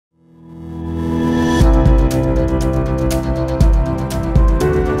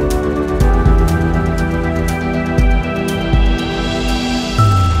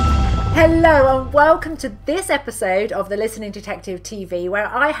Hello and welcome to this episode of the Listening Detective TV, where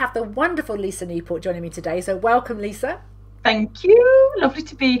I have the wonderful Lisa Newport joining me today. So welcome, Lisa. Thank you. Lovely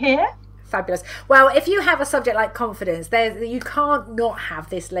to be here. Fabulous. Well, if you have a subject like confidence, you can't not have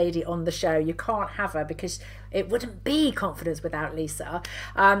this lady on the show. You can't have her because it wouldn't be confidence without Lisa.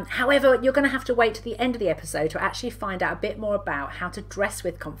 However, you're going to have to wait to the end of the episode to actually find out a bit more about how to dress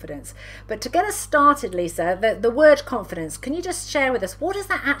with confidence. But to get us started, Lisa, the word confidence, can you just share with us, what does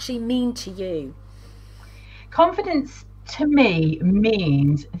that actually mean to you? Confidence to me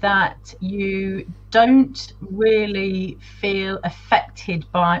means that you don't really feel affected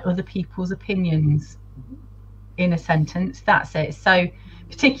by other people's opinions, in a sentence. That's it. So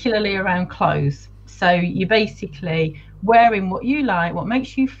particularly around clothes. So you're basically wearing what you like, what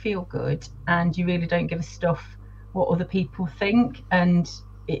makes you feel good, and you really don't give a stuff what other people think, and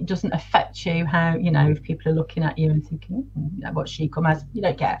it doesn't affect you how, if people are looking at you and thinking, what she come as, you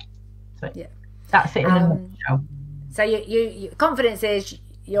don't care. So yeah, that's it in a nutshell. So you confidence is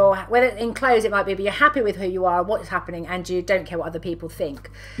whether in clothes it might be, but you're happy with who you are, what's happening, and you don't care what other people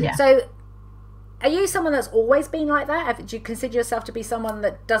think. Yeah. So are you someone that's always been like that? Do you consider yourself to be someone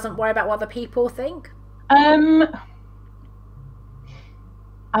that doesn't worry about what other people think? I've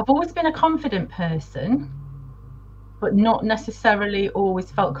always been a confident person, but not necessarily always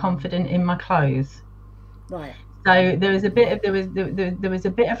felt confident in my clothes. Right. So there was a bit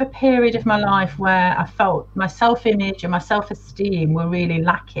of a period of my life where I felt my self-image and my self-esteem were really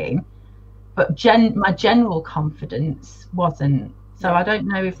lacking, but my general confidence wasn't. So I don't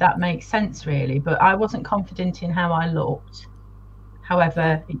know if that makes sense really, but I wasn't confident in how I looked.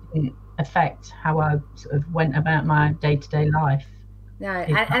 However, it didn't affect how I sort of went about my day-to-day life. No,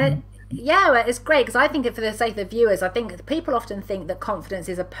 yeah, it's great, because I think for the sake of the viewers, I think people often think that confidence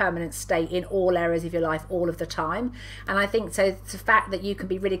is a permanent state in all areas of your life all of the time. And I think so it's the fact that you can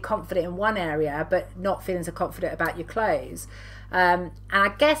be really confident in one area but not feeling so confident about your clothes. And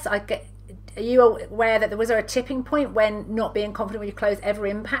I guess are you aware that there was a tipping point when not being confident with your clothes ever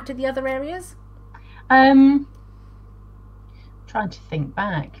impacted the other areas? Trying to think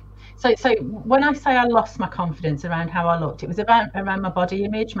back. So when I say I lost my confidence around how I looked, it was around my body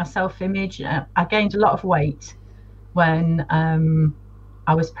image, my self-image. I gained a lot of weight when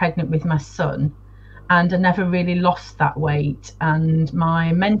I was pregnant with my son, and I never really lost that weight, and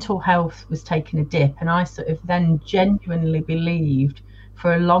my mental health was taking a dip, and I sort of then genuinely believed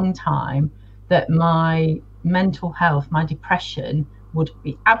for a long time that my mental health, my depression would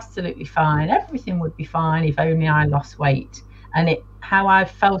be absolutely fine. Everything would be fine if only I lost weight. And how I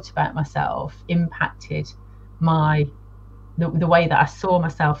felt about myself impacted the way that I saw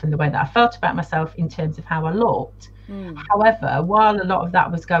myself and the way that I felt about myself in terms of how I looked. However, while a lot of that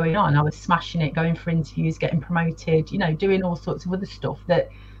was going on, I was smashing it, going for interviews, getting promoted, doing all sorts of other stuff that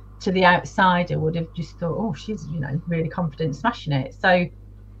to the outsider would have just thought, oh, she's really confident, smashing it. So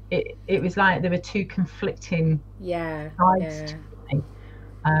it was like there were two conflicting sides to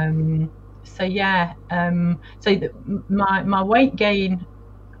me. So yeah, my weight gain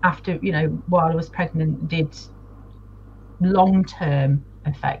after, while I was pregnant did long term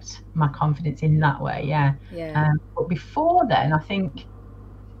affect my confidence in that way. But before then, I think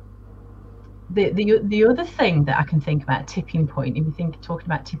the other thing that I can think about, tipping point, if you talking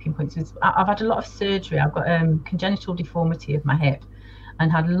about tipping points, is I've had a lot of surgery. I've got congenital deformity of my hip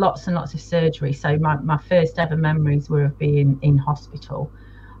and had lots and lots of surgery. So my first ever memories were of being in hospital.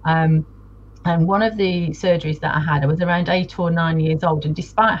 And one of the surgeries that I was around 8 or 9 years old, and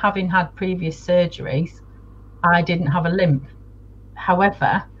despite having had previous surgeries, I didn't have a limp.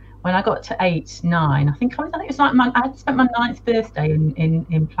 However, when I got to 8, 9, I think it was like I had spent my 9th birthday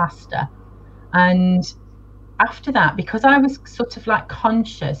in plaster, and after that, because I was sort of like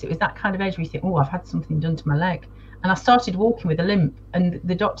conscious, it was that kind of age where you think, oh, I've had something done to my leg, and I started walking with a limp, and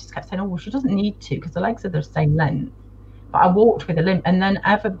the doctors kept saying, oh, well, she doesn't need to because the legs are the same length. But I walked with a limp, and then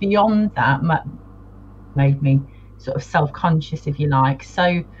ever beyond that made me sort of self-conscious, if you like.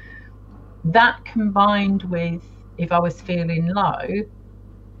 So that combined with if I was feeling low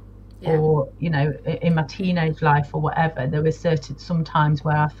or, in my teenage life or whatever, there were some times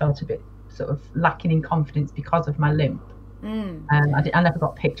where I felt a bit sort of lacking in confidence because of my limp. I never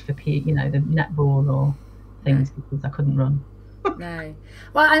got picked for the netball or things because I couldn't run. No.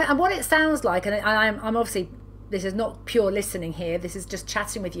 Well, and what it sounds like, and I'm obviously, this is not pure listening here, this is just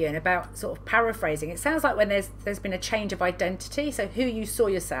chatting with you and about sort of paraphrasing. It sounds like when there's been a change of identity, so who you saw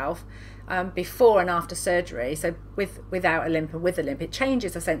yourself before and after surgery, so without a limp and with a limp, it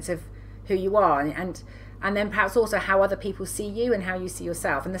changes a sense of who you are, and then perhaps also how other people see you and how you see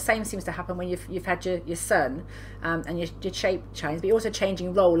yourself. And the same seems to happen when you've had your son, and your shape change, but you're also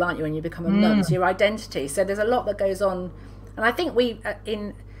changing role, aren't you, when you become a mum, so your identity. So there's a lot that goes on, and I think we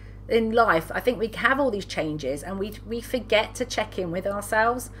in life, I think we have all these changes, and we forget to check in with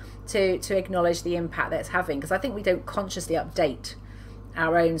ourselves to acknowledge the impact that it's having, because I think we don't consciously update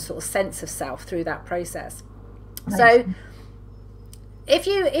our own sort of sense of self through that process. Nice. So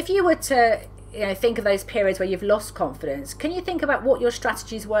if you were to think of those periods where you've lost confidence, can you think about what your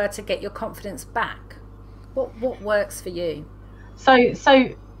strategies were to get your confidence back? What works for you? So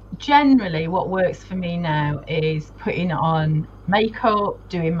generally what works for me now is putting on makeup,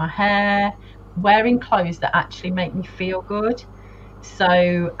 doing my hair, wearing clothes that actually make me feel good.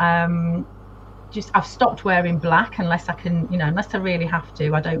 So I've stopped wearing black unless I can, unless I really have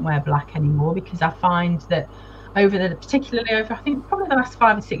to. I don't wear black anymore, because I find that particularly over I think probably the last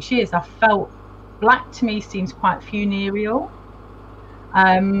 5 or 6 years, I've felt black to me seems quite funereal.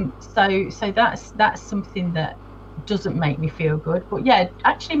 So that's something that doesn't make me feel good. But yeah,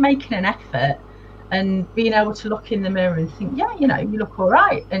 actually making an effort and being able to look in the mirror and think, yeah, you look all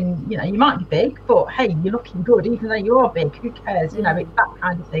right, and you might be big, but hey, you're looking good even though you are big. Who cares? It's that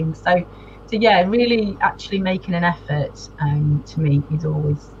kind of thing. So yeah, really actually making an effort to me is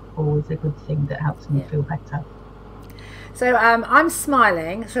always a good thing that helps me feel better. So I'm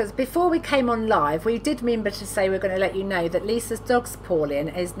smiling. So before we came on live, we did remember to say we're going to let you know that Lisa's dog's Pauline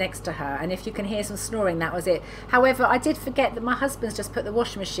is next to her, and if you can hear some snoring, that was it. However, I did forget that my husband's just put the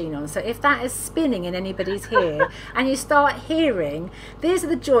washing machine on, so if that is spinning in anybody's ear and you start hearing, these are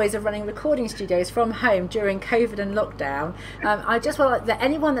the joys of running recording studios from home during COVID and lockdown. I just want that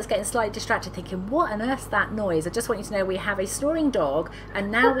anyone that's getting slightly distracted thinking, what on earth's that noise? I just want you to know we have a snoring dog,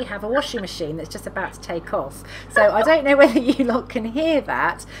 and now we have a washing machine that's just about to take off. So I don't know whether you lot can hear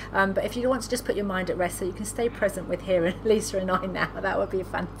that, but if you want to just put your mind at rest so you can stay present with hearing Lisa and I now, that would be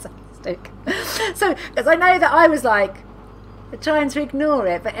fantastic. So, because I know that I was like trying to ignore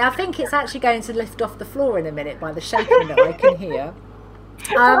it, but I think it's actually going to lift off the floor in a minute by the shaking that I can hear.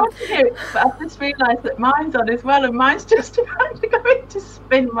 But I've just realised that mine's on as well, and mine's just about to go into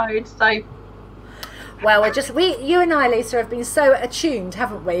spin mode. So well, you and I, Lisa, have been so attuned,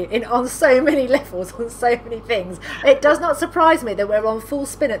 haven't we, on so many levels, on so many things. It does not surprise me that we're on full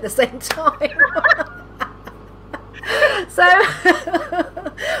spin at the same time. So,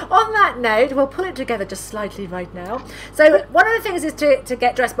 on that note, we'll pull it together just slightly right now. So, one of the things is to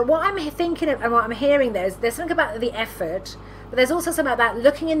get dressed, but what I'm thinking of, and what I'm hearing there's something about the effort, but there's also something about that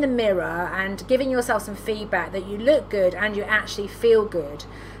looking in the mirror and giving yourself some feedback that you look good and you actually feel good.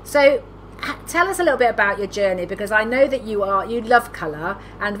 So, tell us a little bit about your journey, because I know that you love colour,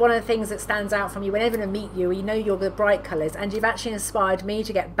 and one of the things that stands out from you whenever I meet you, you're the bright colours, and you've actually inspired me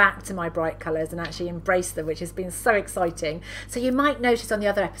to get back to my bright colours and actually embrace them, which has been so exciting. So you might notice on the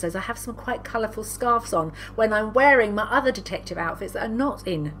other episodes I have some quite colourful scarves on when I'm wearing my other detective outfits that are not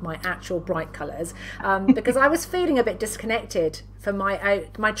in my actual bright colours, because I was feeling a bit disconnected from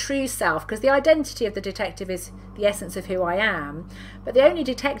my true self, because the identity of the detective is the essence of who I am, but the only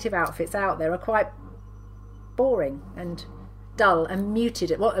detective outfits out there are quite boring and dull and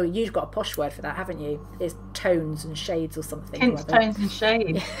muted. Well, you've got a posh word for that, haven't you? It's tones and shades or something. Tints, tones and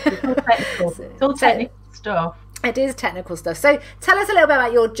shades. It's all technical. It's all technical stuff. It is technical stuff. So tell us a little bit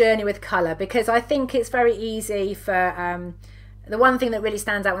about your journey with colour, because I think it's very easy for the one thing that really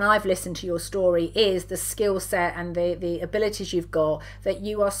stands out when I've listened to your story is the skill set and the abilities you've got, that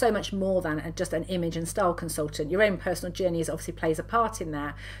you are so much more than just an image and style consultant. Your own personal journey obviously plays a part in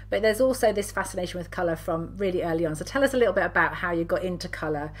that, but there's also this fascination with colour from really early on. So tell us a little bit about how you got into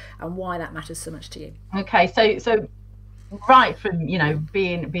colour and why that matters so much to you. Okay, so right from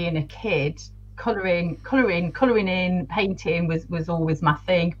being a kid, colouring in, painting was always my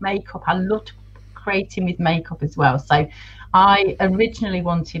thing. Makeup, I loved creating with makeup as well. So I originally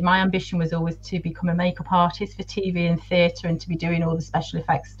my ambition was always to become a makeup artist for TV and theatre, and to be doing all the special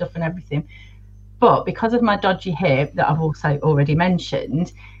effects stuff and everything. But because of my dodgy hip that I've also already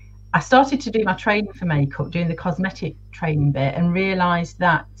mentioned, I started to do my training for makeup, doing the cosmetic training bit, and realised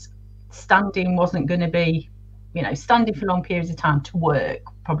that standing wasn't going to be, standing for long periods of time to work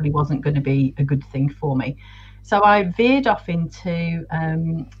probably wasn't going to be a good thing for me. So I veered off into,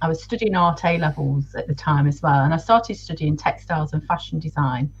 I was studying art A-levels at the time as well, and I started studying textiles and fashion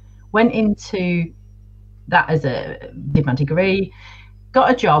design, went into that did my degree,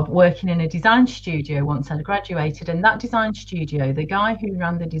 got a job working in a design studio once I'd graduated, and that design studio, the guy who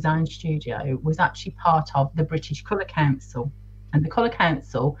ran the design studio was actually part of the British Colour Council. And the Colour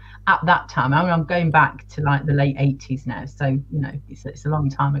Council at that time, I mean, I'm going back to like the late 80s now, so you know, it's a long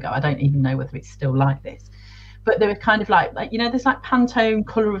time ago. I don't even know whether it's still like this, but there was kind of like you know, there's like Pantone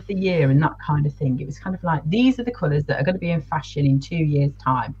Colour of the Year and that kind of thing. It was kind of like, these are the colours that are going to be in fashion in 2 years'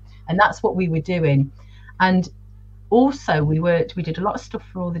 time, and that's what we were doing. And also we did a lot of stuff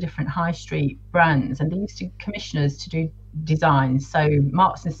for all the different high street brands, and they used to commission us to do designs. So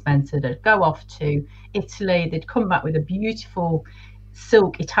Marks and Spencer, they'd go off to Italy, they'd come back with a beautiful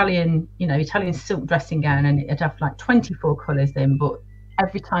silk Italian silk dressing gown, and it'd have like 24 colours in, but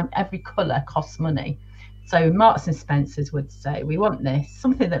every colour costs money. So Marks and Spencers would say, we want this,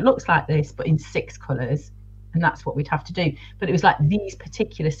 something that looks like this but in 6 colours, and that's what we'd have to do. But it was like these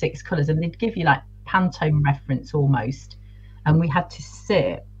particular 6 colours, and they'd give you like Pantone reference almost, and we had to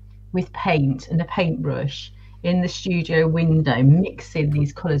sit with paint and a paintbrush in the studio window mixing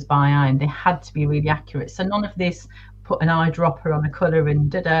these colours by eye, and they had to be really accurate. So none of this put an eyedropper on a colour and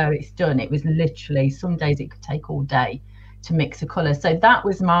da-da, it's done. It was literally, some days it could take all day to mix a colour. So that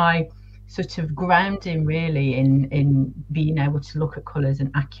was my sort of grounding really in being able to look at colours and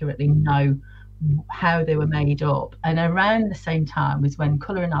accurately know how they were made up. And around the same time was when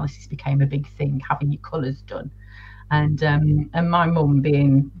colour analysis became a big thing, having your colours done. And my mum,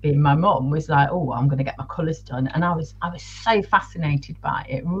 being my mum, was like, oh, I'm going to get my colours done. And I was so fascinated by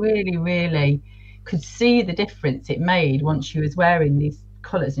it. Really, really could see the difference it made once she was wearing these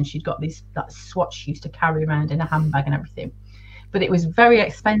colours, and she'd got that swatch she used to carry around in a handbag and everything. But it was very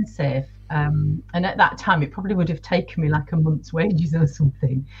expensive. And at that time, it probably would have taken me like a month's wages or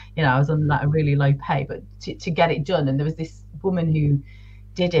something. You know, I was on like a really low pay, but to get it done. And there was this woman who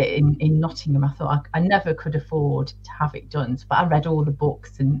did it in Nottingham. I thought I never could afford to have it done, but I read all the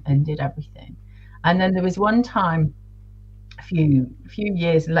books and did everything. And then there was one time a few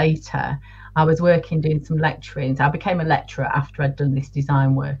years later, I was working doing some lecturing. So I became a lecturer after I'd done this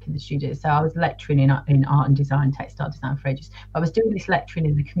design work in the studio. So I was lecturing in art and design, textile design for ages. I was doing this lecturing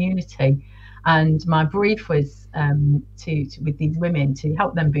in the community, and my brief was with these women to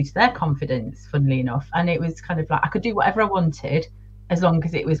help them boost their confidence, funnily enough. And it was kind of like I could do whatever I wanted as long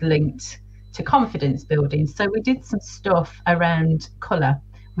as it was linked to confidence building. So we did some stuff around colour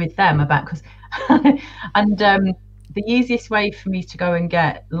with them about, because and the easiest way for me to go and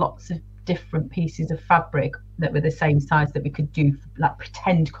get lots of different pieces of fabric that were the same size that we could do like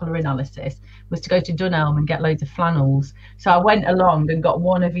pretend colour analysis was to go to Dunelm and get loads of flannels. So I went along and got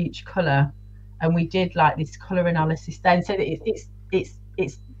one of each colour, and we did like this colour analysis then. So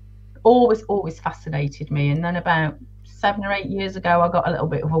it's always fascinated me. And then about 7 or 8 years ago, I got a little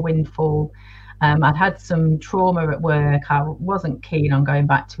bit of a windfall. I'd had some trauma at work. I wasn't keen on going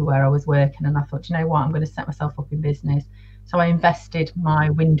back to where I was working, and I thought, you know what, I'm going to set myself up in business. So I invested my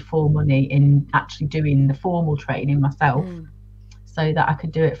windfall money in actually doing the formal training myself, so that I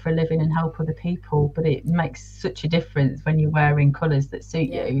could do it for a living and help other people. But it makes such a difference when you're wearing colours that suit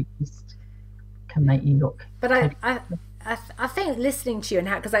you. It just can make you look. But I think listening to you, and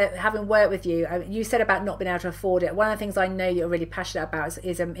because having worked with you, you said about not being able to afford it. One of the things I know you're really passionate about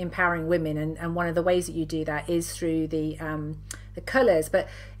is empowering women, and one of the ways that you do that is through the colours. But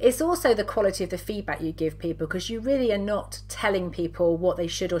it's also the quality of the feedback you give people, because you really are not telling people what they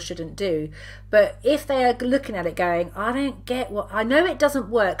should or shouldn't do. But if they are looking at it going, I don't get I know it doesn't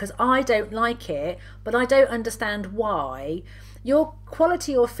work because I don't like it, but I don't understand why. Your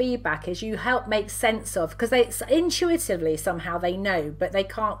quality or feedback is you help make sense of, because they intuitively somehow they know, but they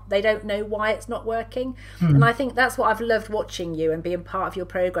don't know why it's not working. And I think that's what I've loved watching you and being part of your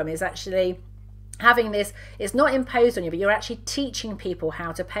program, is actually having this, it's not imposed on you, but you're actually teaching people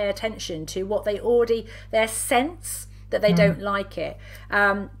how to pay attention to what their sense that they don't like it,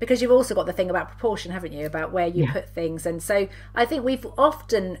 because you've also got the thing about proportion, haven't you, about where you put things. And so I think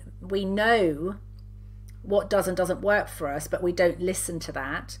we know what does and doesn't work for us, but we don't listen to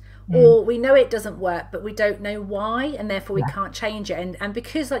that, or we know it doesn't work but we don't know why, and therefore we can't change it. And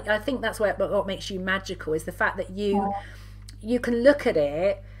because I think that's what makes you magical, is the fact that you can look at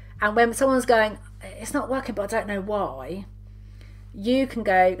it, and when someone's going, it's not working but I don't know why, you can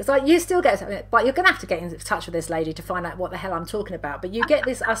go, it's like you still get something, but you're gonna have to get in touch with this lady to find out what the hell I'm talking about. But you get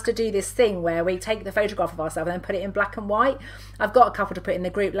us to do this thing where we take the photograph of ourselves and then put it in black and white. I've got a couple to put in the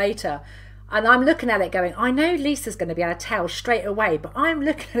group later, and I'm looking at it going, I know Lisa's going to be able to tell straight away, but I'm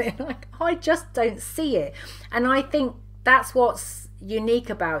looking at it like, I just don't see it. And I think that's what's unique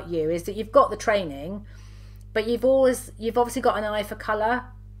about you, is that you've got the training, but you've obviously got an eye for colour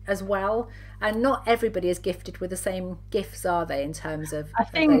as well. And not everybody is gifted with the same gifts, are they, in terms of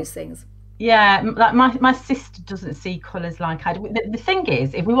those things? Yeah, like my sister doesn't see colours like I do. The thing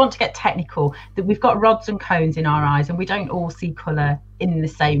is, if we want to get technical, that we've got rods and cones in our eyes, and we don't all see colour in the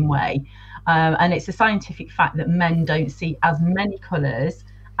same way. And it's a scientific fact that men don't see as many colours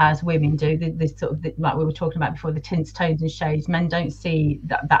as women do. The sort of like we were talking about before, the tints, tones, and shades. Men don't see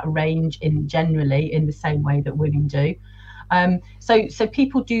that range in generally in the same way that women do. So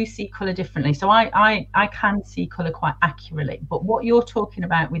people do see colour differently. So I can see colour quite accurately. But what you're talking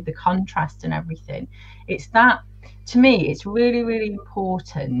about with the contrast and everything, it's that, to me, it's really, really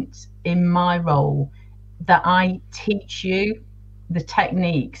important in my role that I teach you the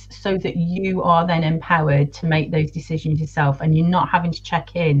techniques so that you are then empowered to make those decisions yourself and you're not having to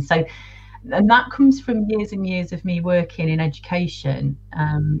check in. So, and that comes from years and years of me working in education,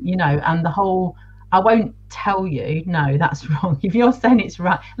 and the whole, I won't tell you, no, that's wrong. If you're saying it's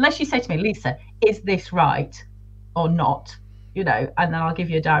right, unless you say to me, Lisa, is this right or not? And then I'll give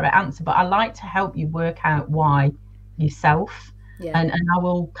you a direct answer. But I like to help you work out why yourself. Yeah. And I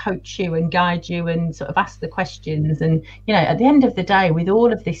will coach you and guide you and sort of ask the questions. And, at the end of the day, with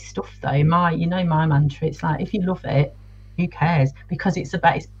all of this stuff, though, my mantra, it's like, if you love it, who cares? Because it's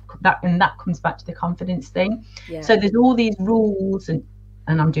about that, and that comes back to the confidence thing. Yeah. So there's all these rules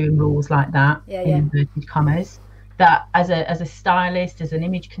and I'm doing rules like that in inverted commas, that as a stylist, as an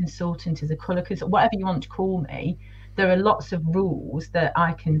image consultant, as a colour consultant, whatever you want to call me, there are lots of rules that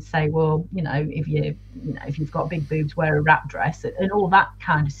I can say, well, if you've got big boobs, wear a wrap dress and all that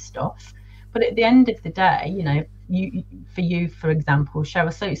kind of stuff. But at the end of the day, for example,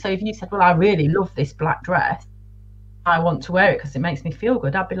 Cheryl, so if you said, well, I really love this black dress, I want to wear it because it makes me feel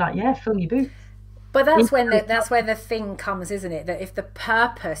good, I'd be like, yeah, fill your boots. But that's where the thing comes, isn't it? That if the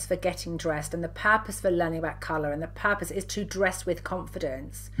purpose for getting dressed and the purpose for learning about colour and the purpose is to dress with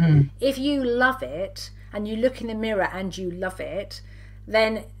confidence, if you love it and you look in the mirror and you love it,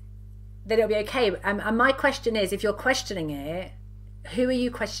 then it'll be okay. And my question is, if you're questioning it, who are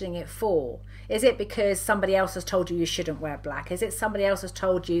you questioning it for? Is it because somebody else has told you shouldn't wear black? Is it somebody else has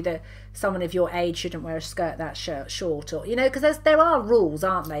told you that someone of your age shouldn't wear a skirt that short? Or because there are rules,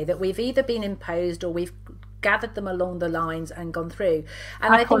 aren't they, that we've either been imposed or we've gathered them along the lines and gone through.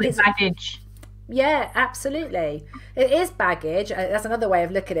 And I think it's baggage. Yeah, absolutely. It is baggage. That's another way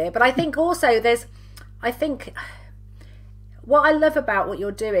of looking at it. But I think also what I love about what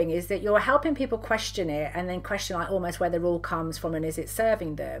you're doing is that you're helping people question it and then question like almost where the rule comes from and is it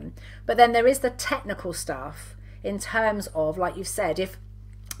serving them. But then there is the technical stuff in terms of, like you've said,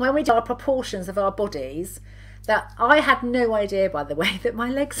 when we do our proportions of our bodies, that I had no idea, by the way, that my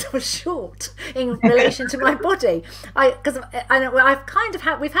legs were short in relation to my body.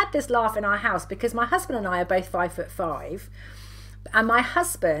 We've had this laugh in our house because my husband and I are both 5'5", and my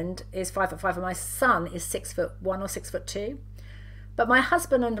husband is 5'5", and my son is 6'1" or 6'2". But my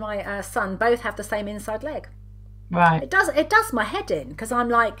husband and my son both have the same inside leg. Right. It does my head in, because I'm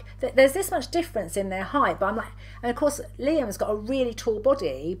like, there's this much difference in their height, but I'm like, and of course Liam's got a really tall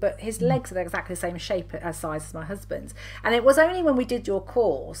body, but his legs are exactly the same shape as size as my husband's. And it was only when we did your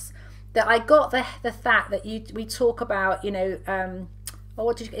course that I got the fact that we talk about,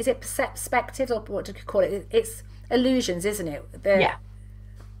 is it perspectives, or what did you call it? It's illusions, isn't it? Yeah.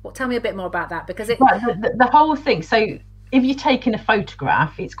 Well, tell me a bit more about that, because the whole thing. So if you're taking a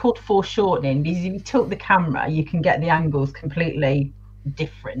photograph, it's called foreshortening, because if you tilt the camera, you can get the angles completely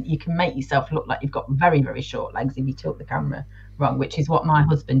different. You can make yourself look like you've got very, very short legs if you tilt the camera wrong, which is what my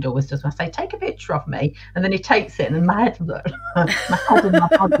husband always does. When I say, take a picture of me, and then he takes it, and then my head and my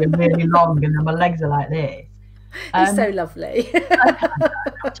body are really long, and then my legs are like this. He's so lovely.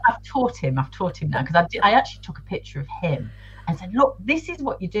 I've taught him now, because I actually took a picture of him and said, look, this is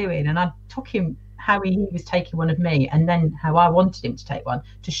what you're doing. And I took him how he was taking one of me, and then how I wanted him to take one,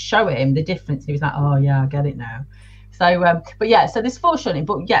 to show him the difference. He was like, oh yeah, I get it now. So but yeah, so there's foreshortening.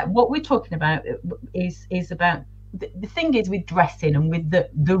 But yeah, what we're talking about is about the thing is with dressing and with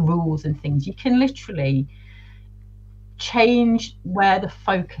the rules and things, you can literally change where the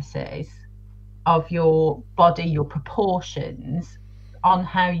focus is of your body, your proportions, on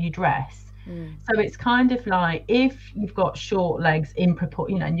how you dress. So it's kind of like, if you've got short legs in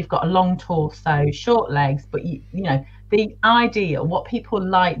proportion, and you've got a long torso, short legs, but the ideal, what people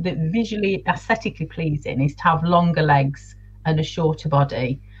like, that visually aesthetically pleasing, is to have longer legs and a shorter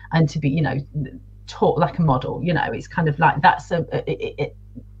body, and to be taught like a model. It's kind of like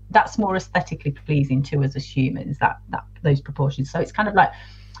that's more aesthetically pleasing to us as humans, that those proportions. So it's kind of like,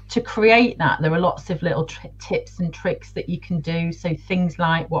 to create that, there are lots of little tips and tricks that you can do. So things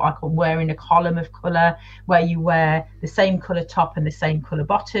like what I call wearing a column of colour, where you wear the same colour top and the same colour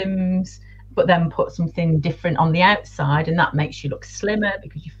bottoms, but then put something different on the outside, and that makes you look slimmer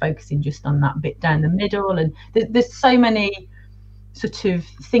because you're focusing just on that bit down the middle. And there's so many sort of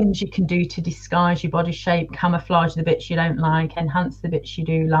things you can do to disguise your body shape, camouflage the bits you don't like, enhance the bits you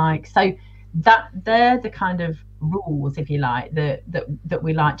do like. So that they're the kind of rules, if you like, that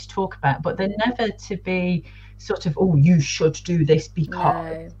we like to talk about, but they're never to be sort of, oh, you should do this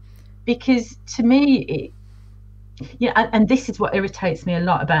because to me and this is what irritates me a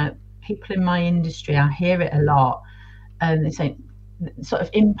lot about people in my industry. I hear it a lot, and they say sort of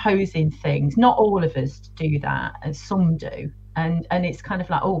imposing things. Not all of us do that, and some do. And it's kind of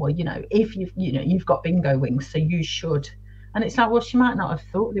like, oh, well, if you've got bingo wings, so you should. And it's like, well, she might not have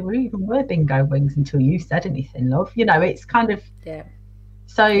thought they were bingo wings until you said anything, love. It's kind of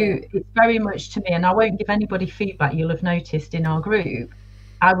so it's very much to me, and I won't give anybody feedback. You'll have noticed in our group,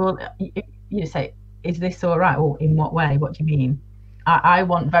 I will say, is this all right, or in what way? What do you mean? I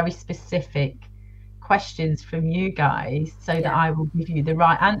want very specific questions from you guys so that I will give you the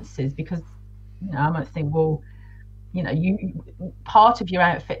right answers, because I might think, well, you part of your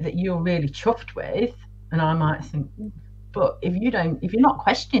outfit that you're really chuffed with, and I might think, but if you're not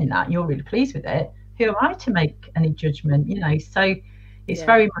questioning that, you're really pleased with it, who am I to make any judgment? So it's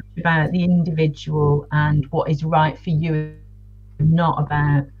very much about the individual and what is right for you, not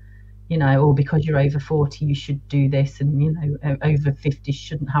about or because you're over 40 you should do this, and over 50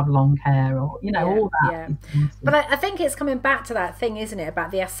 shouldn't have long hair, or all that. But I think it's coming back to that thing, isn't it,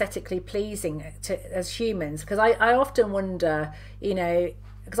 about the aesthetically pleasing as humans, because I often wonder,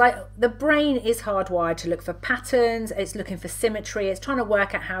 because the brain is hardwired to look for patterns, it's looking for symmetry, it's trying to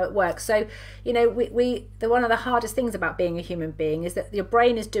work out how it works. So one of the hardest things about being a human being is that your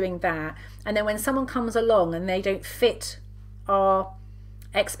brain is doing that, and then when someone comes along and they don't fit our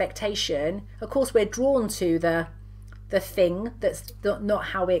expectation, of course we're drawn to the thing that's not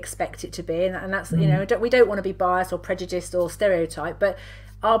how we expect it to be, and that's we don't want to be biased or prejudiced or stereotyped, but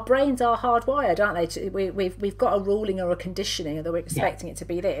our brains are hardwired, aren't they? We've got a ruling or a conditioning that we're expecting it to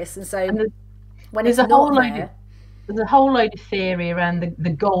be this, and so when it's not there. There's a whole load of theory around the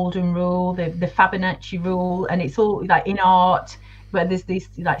golden rule, the Fibonacci rule, and it's all like in art, where there's this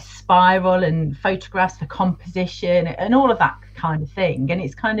like spiral and photographs for composition and all of that kind of thing. And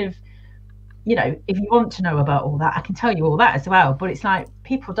it's kind of, if you want to know about all that, I can tell you all that as well. But it's like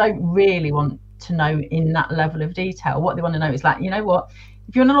people don't really want to know in that level of detail. What they want to know is like, what?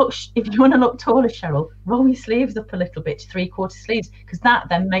 If you want to look taller, Cheryl, roll your sleeves up a little bit to 3/4 sleeves, because that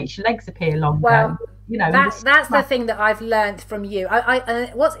then makes your legs appear longer. Well, that's the thing that I've learned from you.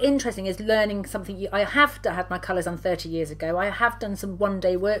 What's interesting is learning something. I have had my colours done 30 years ago. I have done some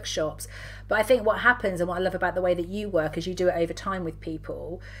one-day workshops, but I think what happens, and what I love about the way that you work, is you do it over time with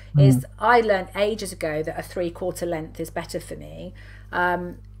people. Is I learned ages ago that a 3/4 length is better for me,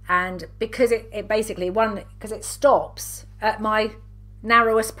 and because it basically because it stops at my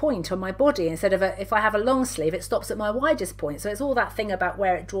narrowest point on my body, instead of if I have a long sleeve, it stops at my widest point. So it's all that thing about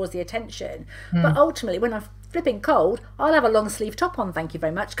where it draws the attention. But ultimately, when I'm flipping cold, I'll have a long sleeve top on, thank you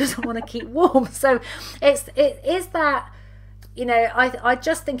very much, because I want to keep warm. So it is that, I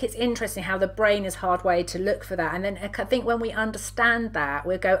just think it's interesting how the brain is hardwired to look for that. And then I think when we understand that,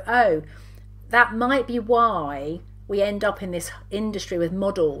 we'll go, oh, that might be why we end up in this industry with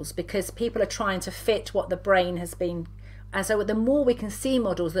models, because people are trying to fit what the brain has been. And so the more we can see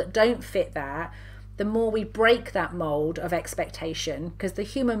models that don't fit that, the more we break that mold of expectation. Because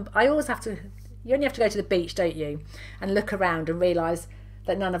you only have to go to the beach, don't you, and look around and realise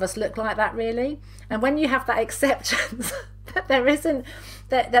that none of us look like that, really. And when you have that acceptance that there isn't,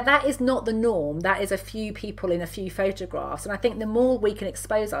 that is not the norm, that is a few people in a few photographs. And I think the more we can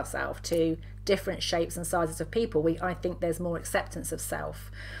expose ourselves to different shapes and sizes of people, I think there's more acceptance of self.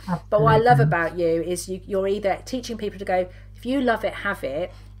 Absolutely. But what I love about you is you're either teaching people to go, if you love it, have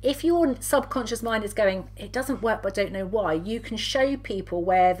it. If your subconscious mind is going, it doesn't work, but I don't know why, you can show people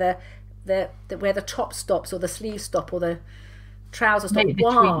where the top stops, or the sleeve stop, or the trousers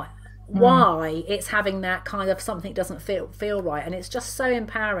stop, why it's having that kind of something doesn't feel right. And it's just so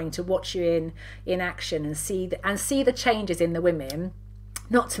empowering to watch you in action and see the changes in the women.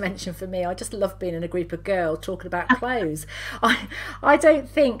 Not to mention, for me, I just love being in a group of girls talking about clothes. I don't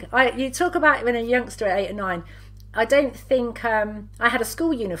think you talk about when a youngster at 8 or 9. I don't think I had a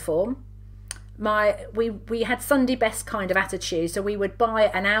school uniform. We had Sunday best kind of attitude, so we would buy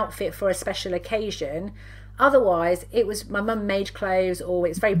an outfit for a special occasion. Otherwise, it was my mum made clothes, or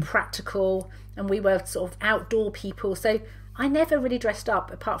it's very practical, and we were sort of outdoor people. So I never really dressed up,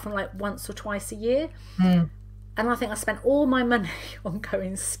 apart from like once or twice a year. And I think I spent all my money on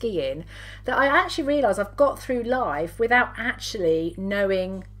going skiing, that I actually realised I've got through life without actually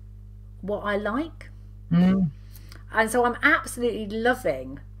knowing what I like. Mm. And so I'm absolutely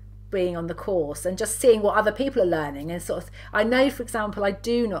loving being on the course and just seeing what other people are learning. And sort of, I know, for example, I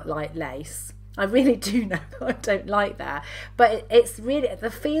do not like lace. I really do know that I don't like that. But it's really,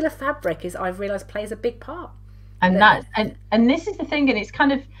 the feel of fabric is, I've realised, plays a big part. And that, and this is the thing, and it's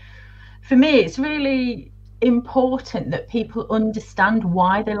kind of, for me, it's really important that people understand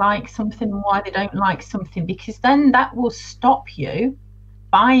why they like something and why they don't like something, because then that will stop you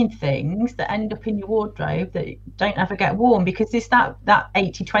buying things that end up in your wardrobe that don't ever get worn, because it's that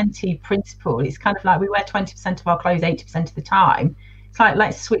 80-20 principle. It's kind of like we wear 20% of our clothes 80% of the time. It's like,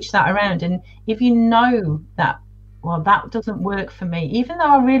 let's switch that around. And if you know that, well, that doesn't work for me, even though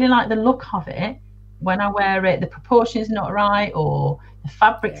I really like the look of it, when I wear it, the proportion's not right, or the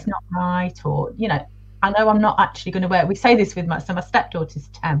fabric's not right, or, you know, I know I'm not actually going to wear it. We say this with my stepdaughter's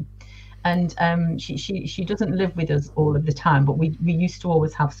 10, and she doesn't live with us all of the time, but we used to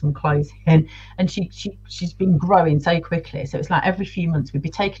always have some clothes in, and she's been growing so quickly, so it's like every few months we'd be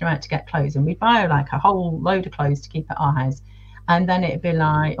taking her out to get clothes, and we'd buy her like a whole load of clothes to keep at our house, and then it'd be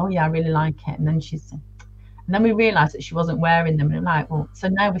like, oh yeah, I really like it, and then we realized that she wasn't wearing them, and we're like, well, so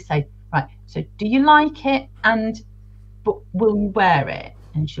now we say, right, so do you like it, but will you wear it?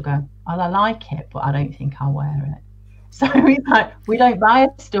 And she'll go, oh, I like it, but I don't think I'll wear it. So it's like, we don't buy her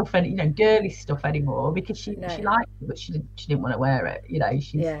stuff, and, you know, girly stuff anymore, because she liked it, but she didn't want to wear it. You know,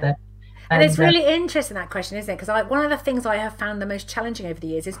 and it's really interesting, that question, isn't it? Because one of the things I have found the most challenging over the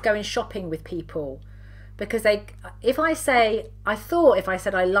years is going shopping with people, because if I said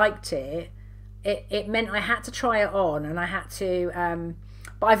I liked it, it meant I had to try it on, and I had to.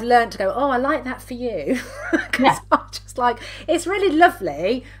 But I've learned to go, oh, I like that for you. Because I'm just like, it's really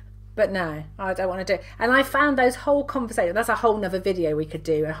lovely, but no, I don't want to do it. And I found those whole conversations, that's a whole nother video we could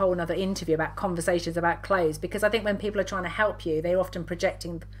do, a whole nother interview about conversations about clothes, because I think when people are trying to help you, they're often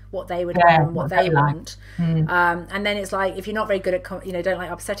projecting what they would wear and what they want. And then it's like, if you're not very good at, don't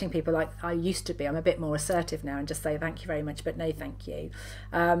like upsetting people like I used to be, I'm a bit more assertive now and just say thank you very much, but no thank you.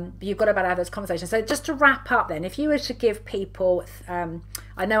 But you've got to have those conversations. So just to wrap up then, if you were to give people,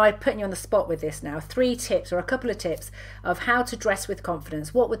 I know I'm putting you on the spot with this now, 3 tips or a couple of tips of how to dress with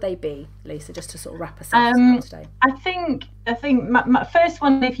confidence, what would they be, Lisa, just to sort of wrap us up today? I think my first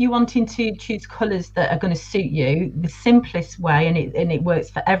one, if you're wanting to choose colours that are going to suit you, the simplest way, and it works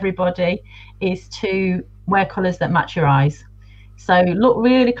for everybody, is to wear colours that match your eyes. So look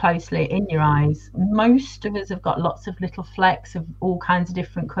really closely in your eyes. Most of us have got lots of little flecks of all kinds of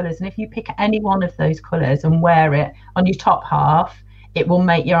different colours, and if you pick any one of those colours and wear it on your top half, it will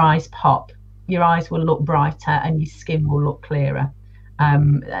make your eyes pop. Your eyes will look brighter and your skin will look clearer.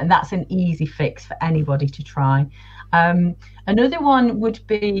 And that's an easy fix for anybody to try. Another one would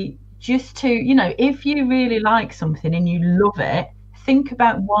be just to, if you really like something and you love it, think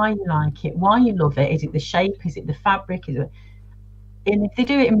about why you like it, why you love it. Is it the shape? Is it the fabric? And if they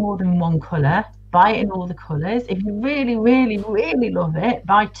do it in more than one colour, buy it in all the colours. If you really, really, really love it,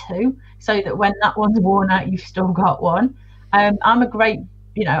 buy 2, so that when that one's worn out, you've still got one. I'm a great,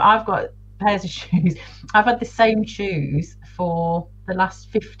 I've got pairs of shoes. I've had the same shoes for the last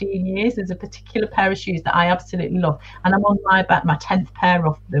 15 years. There's a particular pair of shoes that I absolutely love, and I'm on my 10th pair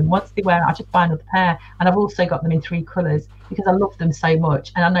of them. Once they wear it, I just buy another pair, and I've also got them in 3 colours because I love them so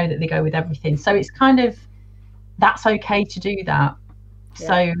much, and I know that they go with everything. So it's kind of, that's okay to do that.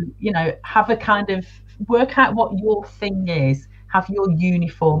 So have a kind of, work out what your thing is, have your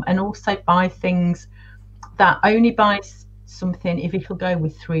uniform, and also buy things that only buys something if it'll go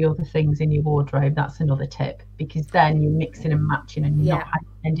with 3 other things in your wardrobe. That's another tip, because then you're mixing and matching and you're not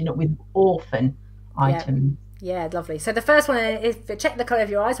ending up with orphan items. Yeah, lovely. So the first one is check the colour of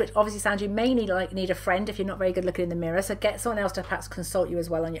your eyes, which obviously sounds, you may need a friend if you're not very good looking in the mirror. So get someone else to perhaps consult you as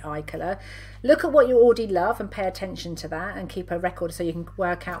well on your eye colour. Look at what you already love and pay attention to that, and keep a record so you can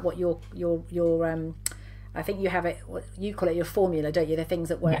work out what your I think you have it, you call it your formula, don't you? The things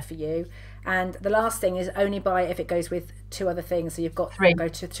that work for you. And the last thing is only buy it if it goes with 2 other things. So you've got 3. Go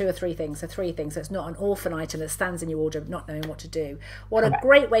to 2 or 3 things. So 3 things. So it's not an orphan item that stands in your wardrobe not knowing what to do. What a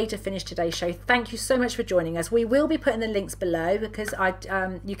great way to finish today's show. Thank you so much for joining us. We will be putting the links below, because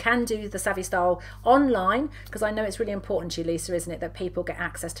you can do the Savvy Style online, because I know it's really important to you, Lisa, isn't it, that people get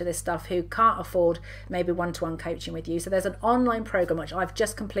access to this stuff who can't afford maybe one-to-one coaching with you. So there's an online program which I've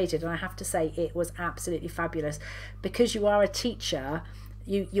just completed, and I have to say it was absolutely fabulous, because you are a teacher.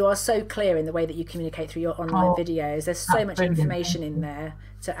 You are so clear in the way that you communicate through your online videos. There's so much information in there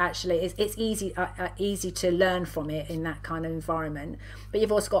to actually, it's easy to learn from it in that kind of environment. But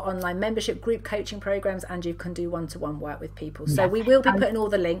you've also got online membership, group coaching programs, and you can do one-to-one work with people. So we will be putting all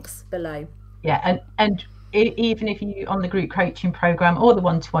the links below. Yeah, and even if you on the group coaching program or the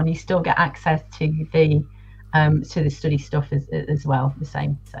one-to-one, you still get access to the study stuff as well, the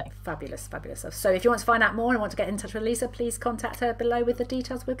same. So fabulous stuff. So if you want to find out more and want to get in touch with Lisa, please contact her below with the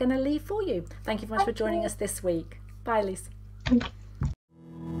details we're going to leave for you. Thank you very much for joining us this week. Bye, Lisa. Thank you.